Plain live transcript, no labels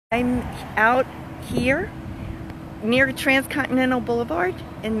I'm out here near Transcontinental Boulevard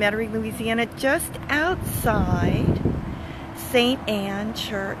in Metairie, Louisiana, just outside St. Anne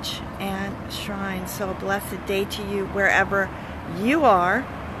Church and Shrine. So a blessed day to you wherever you are.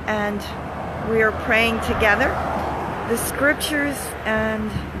 And we are praying together the scriptures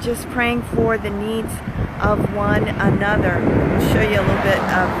and just praying for the needs of one another. I'll show you a little bit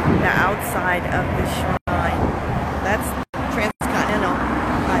of the outside of the shrine. That's Transcontinental.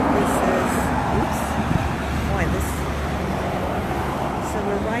 This is, oops, boy, this. So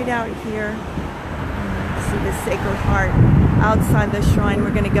we're right out here. See the Sacred Heart outside the shrine.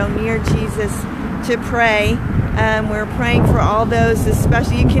 We're going to go near Jesus to pray. We're praying for all those,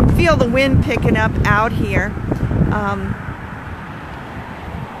 especially, you can feel the wind picking up out here.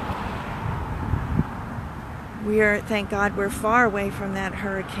 Thank God we're far away from that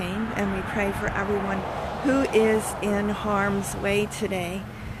hurricane, and we pray for everyone who is in harm's way today,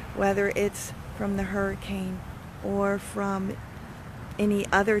 whether it's from the hurricane or from any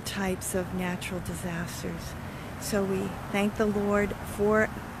other types of natural disasters. So we thank the Lord for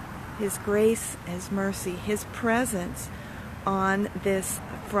His grace, His mercy, His presence on this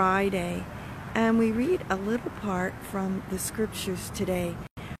Friday. And we read a little part from the scriptures today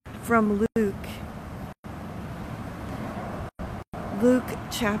from Luke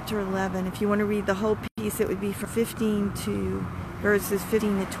chapter 11. If you want to read the whole piece, it would be from verses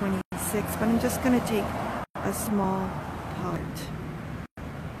 15 to 26. But I'm just going to take a small part.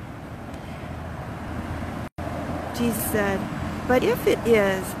 Jesus said, "But if it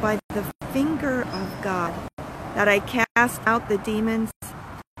is by the finger of God that I cast out the demons,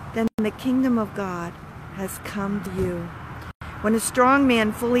 then the kingdom of God has come to you. When a strong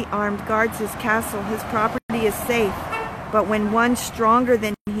man fully armed guards his castle, his property is safe. But when one stronger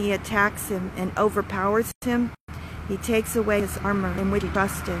than he attacks him and overpowers him, he takes away his armor in which he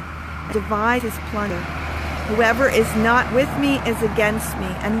trusted, and divides his plunder. Whoever is not with me is against me,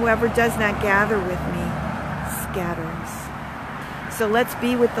 and whoever does not gather with me scatters." So let's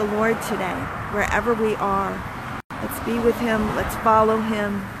be with the Lord today, wherever we are. Let's be with Him. Let's follow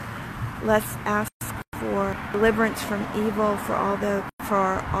Him. Let's ask for deliverance from evil for all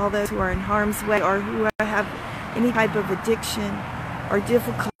those who are in harm's way or who have any type of addiction or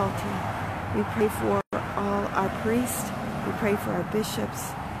difficulty. We pray for all our priests. We pray for our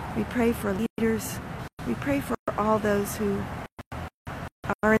bishops. We pray for leaders. We pray for all those who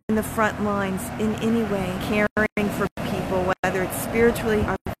are in the front lines in any way, caring for people, whether it's spiritually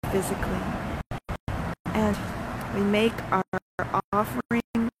or physically. And we make our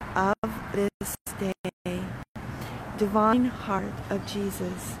offering of this day. Divine Heart of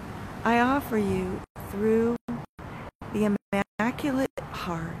Jesus, I offer you through the Immaculate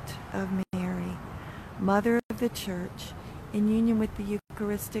Heart of Mary, Mother of the Church, in union with the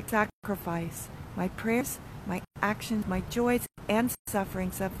Eucharistic sacrifice, my prayers, my actions, my joys, and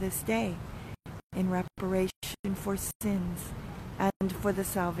sufferings of this day, in reparation for sins and for the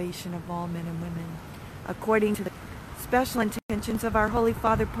salvation of all men and women, according to the special intentions of our Holy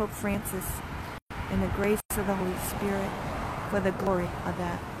Father, Pope Francis, in the grace of the Holy Spirit, for the glory of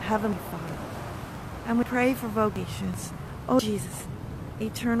that Heavenly Father. And we pray for vocations. O Jesus,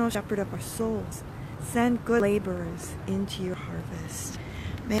 eternal shepherd of our souls, send good laborers into your harvest.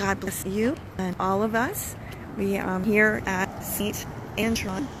 May God bless you and all of us. We are here at St. Anne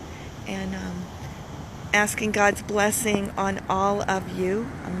Shrine and asking God's blessing on all of you.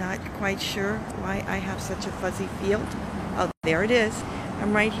 I'm not quite sure why I have such a fuzzy field. Oh, there it is.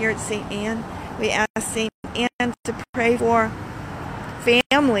 I'm right here at St. Anne. We ask St. Anne to pray for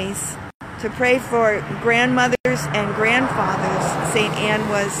families, to pray for grandmothers and grandfathers. St. Anne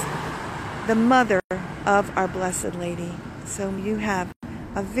was the mother of our Blessed Lady. So you have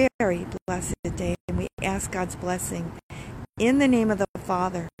a very blessed day, and we ask God's blessing in the name of the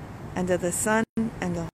Father, and of the Son, and of the